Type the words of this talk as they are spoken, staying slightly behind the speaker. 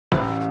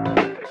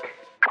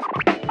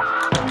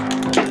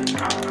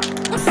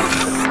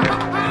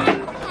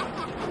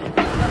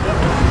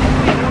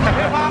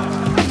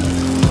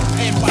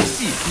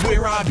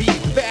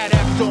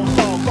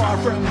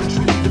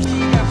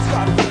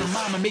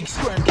big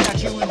square and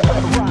catch you in the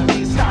rhyme.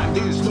 This time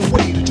there's no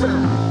way to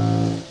turn.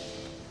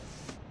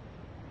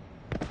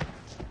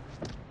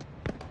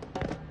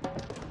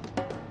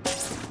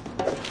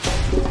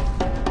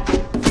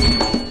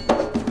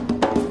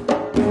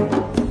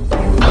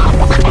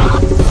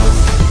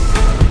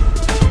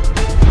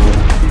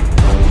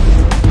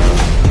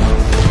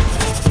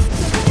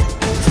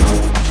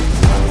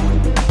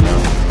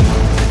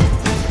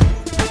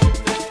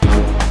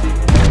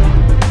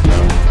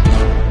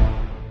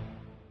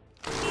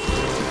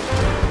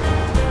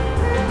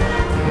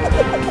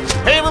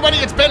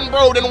 It's Ben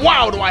Brode, and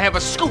wow, do I have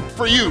a scoop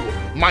for you.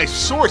 My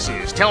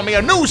sources tell me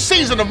a new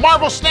season of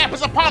Marvel Snap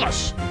is upon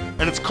us,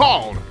 and it's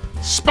called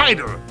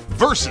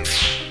Spider-Versus.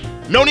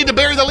 No need to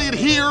bury the lead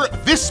here.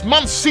 This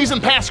month's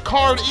season pass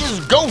card is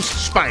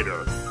Ghost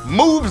Spider.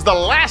 Moves the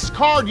last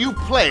card you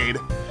played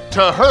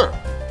to her.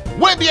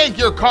 Web yank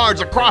your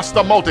cards across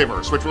the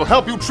multiverse, which will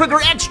help you trigger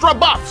extra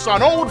buffs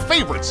on old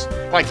favorites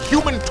like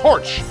Human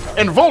Torch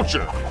and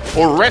Vulture,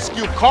 or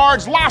rescue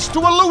cards lost to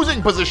a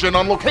losing position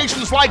on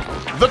locations like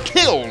the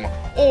Kiln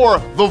or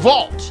the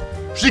Vault.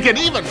 She can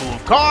even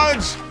move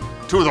cards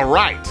to the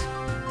right.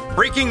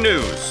 Breaking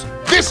news.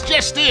 This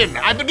just in,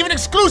 I've been given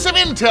exclusive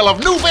intel of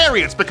new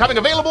variants becoming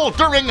available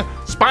during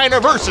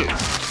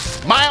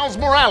Spider-Versus. Miles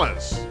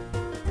Morales,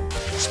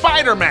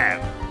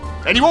 Spider-Man,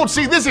 and you won't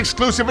see this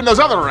exclusive in those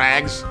other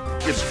rags.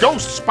 It's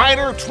Ghost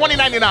Spider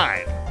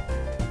 2099.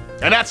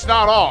 And that's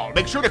not all.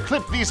 Make sure to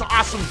clip these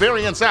awesome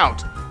variants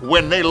out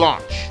when they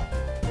launch.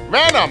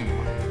 Venom,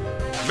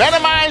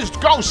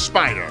 Venomized Ghost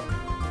Spider,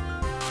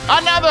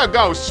 another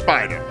Ghost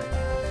Spider,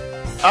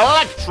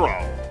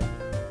 Electro,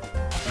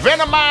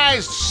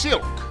 Venomized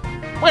Silk.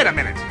 Wait a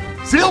minute,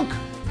 Silk?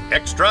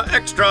 Extra,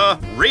 extra,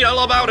 read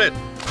all about it.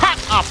 Hot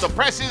off the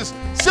presses,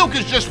 Silk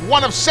is just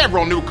one of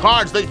several new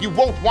cards that you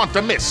won't want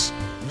to miss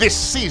this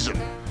season.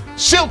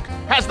 Silk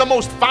has the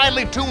most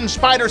finely tuned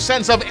spider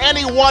sense of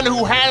anyone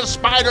who has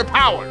spider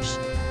powers.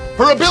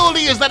 Her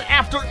ability is that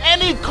after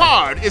any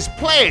card is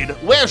played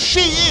where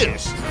she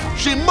is,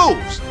 she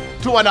moves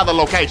to another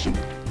location.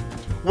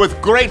 With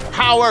great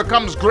power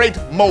comes great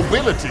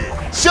mobility.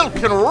 Silk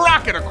can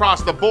rocket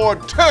across the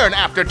board turn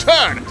after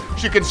turn.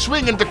 She can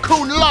swing into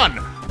Kunlun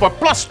for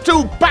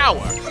 +2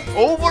 power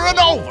over and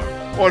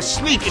over, or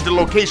sneak into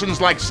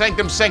locations like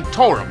Sanctum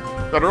Sanctorum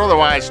that are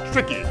otherwise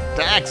tricky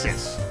to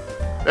access.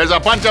 There's a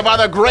bunch of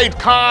other great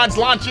cards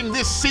launching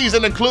this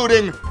season,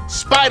 including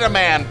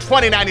Spider-Man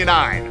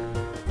 2099,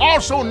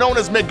 also known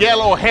as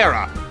Miguel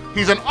O'Hara.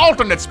 He's an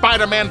alternate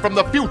Spider-Man from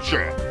the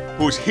future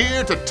who's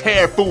here to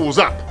tear fools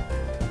up.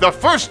 The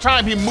first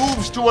time he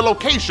moves to a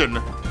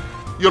location,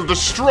 you'll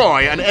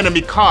destroy an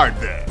enemy card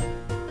there.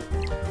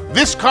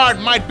 This card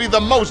might be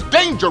the most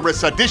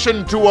dangerous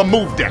addition to a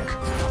move deck.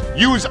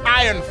 Use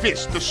Iron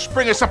Fist to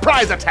spring a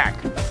surprise attack,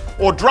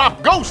 or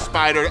drop Ghost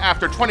Spider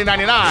after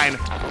 2099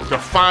 to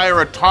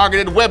fire a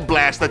targeted web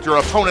blast at your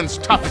opponent's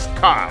toughest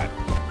card.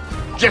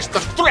 Just the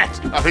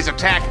threat of his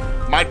attack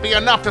might be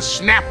enough to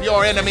snap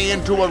your enemy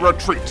into a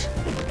retreat.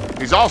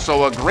 He's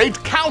also a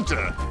great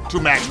counter to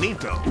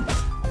Magneto.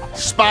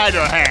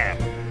 Spider-Ham.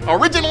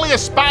 Originally a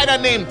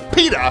spider named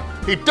Peter,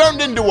 he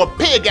turned into a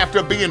pig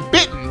after being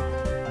bitten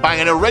by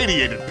an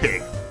irradiated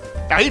pig.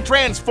 Now he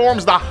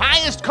transforms the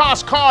highest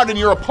cost card in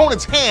your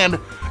opponent's hand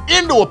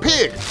into a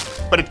pig,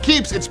 but it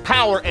keeps its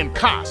power and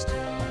cost.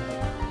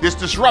 This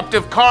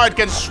disruptive card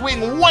can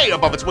swing way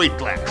above its weight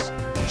class.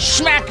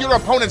 Smack your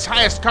opponent's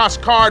highest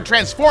cost card,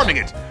 transforming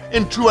it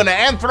into an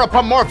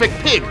anthropomorphic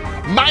pig,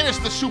 minus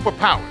the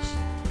superpowers.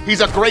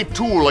 He's a great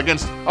tool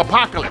against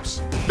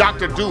Apocalypse,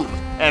 Dr. Doom,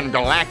 and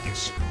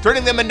Galactus,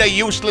 turning them into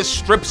useless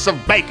strips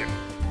of bacon.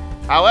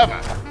 However,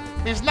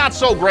 he's not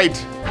so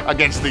great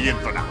against the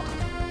Infernaut.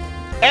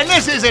 And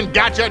this isn't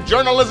gotcha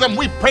journalism,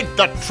 we print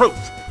the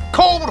truth.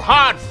 Cold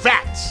hard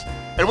facts.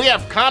 And we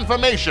have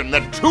confirmation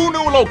that 2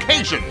 new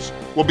locations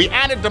will be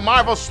added to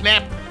Marvel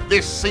Snap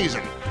this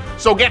season.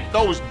 So get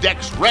those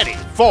decks ready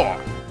for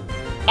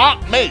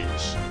Aunt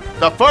Maze.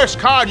 The first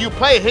card you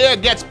play here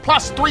gets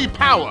 +3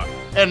 power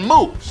and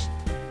moves.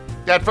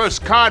 That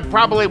first card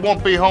probably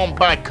won't be home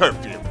by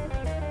curfew.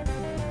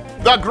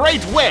 The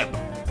Great Web.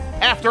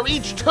 After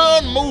each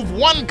turn, move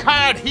 1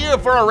 card here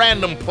for a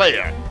random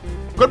player.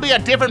 Could be a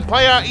different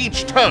player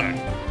each turn.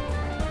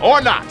 Or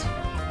not.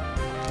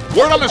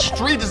 Word on the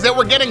street is that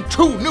we're getting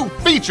 2 new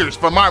features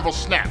for Marvel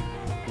Snap.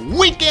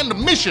 Weekend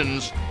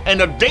missions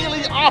and a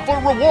daily offer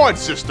reward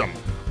system.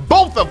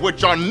 Both of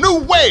which are new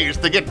ways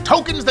to get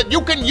tokens that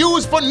you can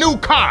use for new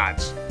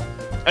cards.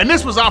 And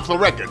this was off the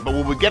record, but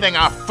we'll be getting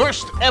our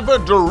first ever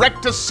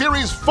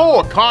Direct-to-Series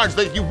 4 cards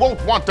that you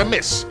won't want to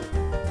miss.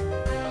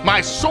 My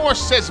source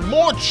says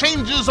more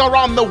changes are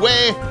on the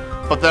way,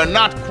 but they're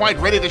not quite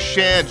ready to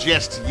share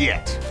just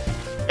yet.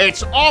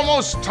 It's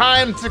almost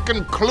time to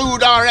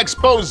conclude our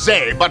expose,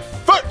 but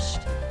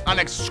first, an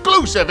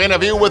exclusive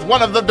interview with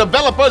one of the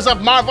developers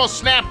of Marvel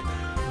Snap,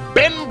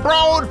 Ben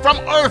Brode from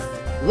Earth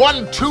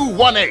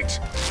 1218.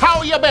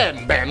 How you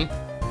been, Ben?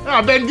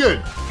 Oh, been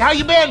good. How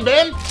you been,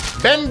 Ben?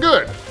 Been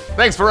good.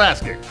 Thanks for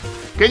asking.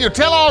 Can you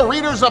tell our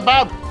readers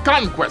about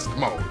Conquest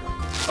Mode?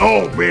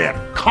 Oh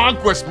man,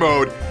 Conquest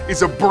Mode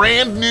is a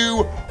brand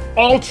new,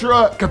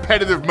 ultra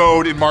competitive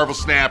mode in Marvel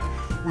Snap.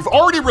 We've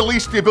already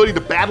released the ability to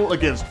battle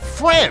against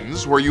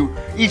friends, where you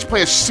each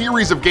play a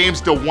series of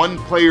games till one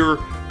player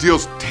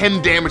deals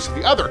 10 damage to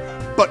the other.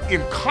 But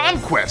in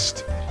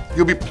Conquest,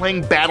 you'll be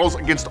playing battles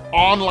against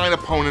online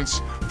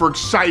opponents for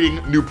exciting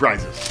new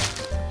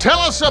prizes. Tell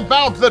us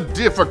about the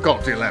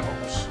difficulty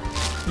levels.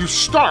 You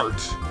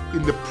start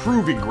in the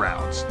Proving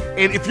Grounds,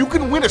 and if you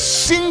can win a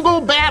single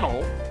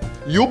battle,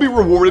 you'll be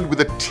rewarded with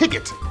a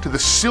ticket to the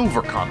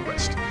Silver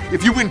Conquest.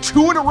 If you win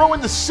 2 in a row in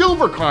the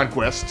Silver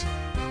Conquest,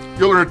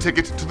 you'll earn a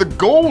ticket to the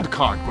Gold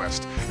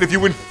Conquest. And if you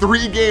win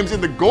 3 games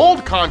in the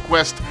Gold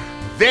Conquest,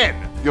 then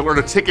you'll earn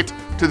a ticket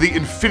to the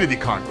Infinity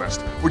Conquest,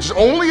 which is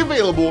only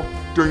available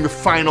during the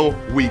final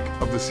week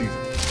of the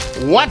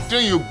season. What do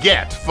you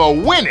get for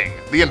winning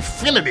the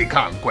Infinity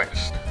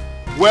Conquest?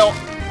 Well,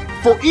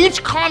 for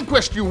each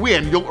conquest you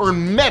win, you'll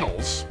earn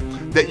medals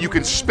that you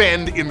can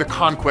spend in the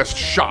Conquest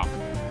shop.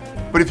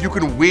 But if you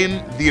can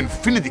win the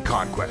Infinity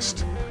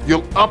Conquest,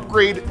 you'll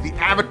upgrade the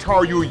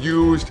avatar you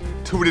used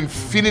to an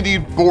Infinity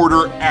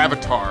Border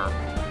avatar.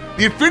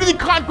 The Infinity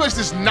Conquest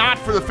is not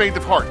for the faint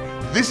of heart.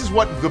 This is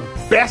what the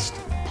best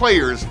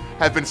players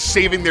have been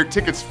saving their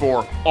tickets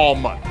for all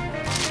month.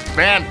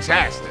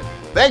 Fantastic.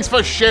 Thanks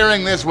for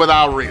sharing this with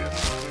our readers.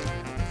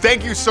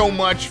 Thank you so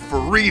much for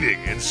reading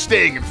and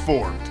staying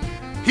informed.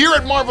 Here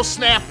at Marvel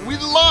Snap, we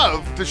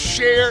love to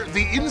share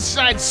the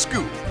inside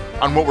scoop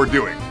on what we're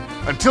doing.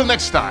 Until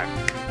next time,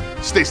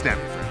 stay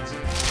snappy,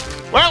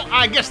 friends. Well,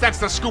 I guess that's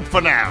the scoop for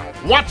now.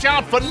 Watch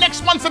out for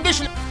next month's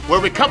edition, where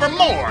we cover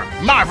more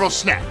Marvel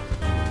Snap.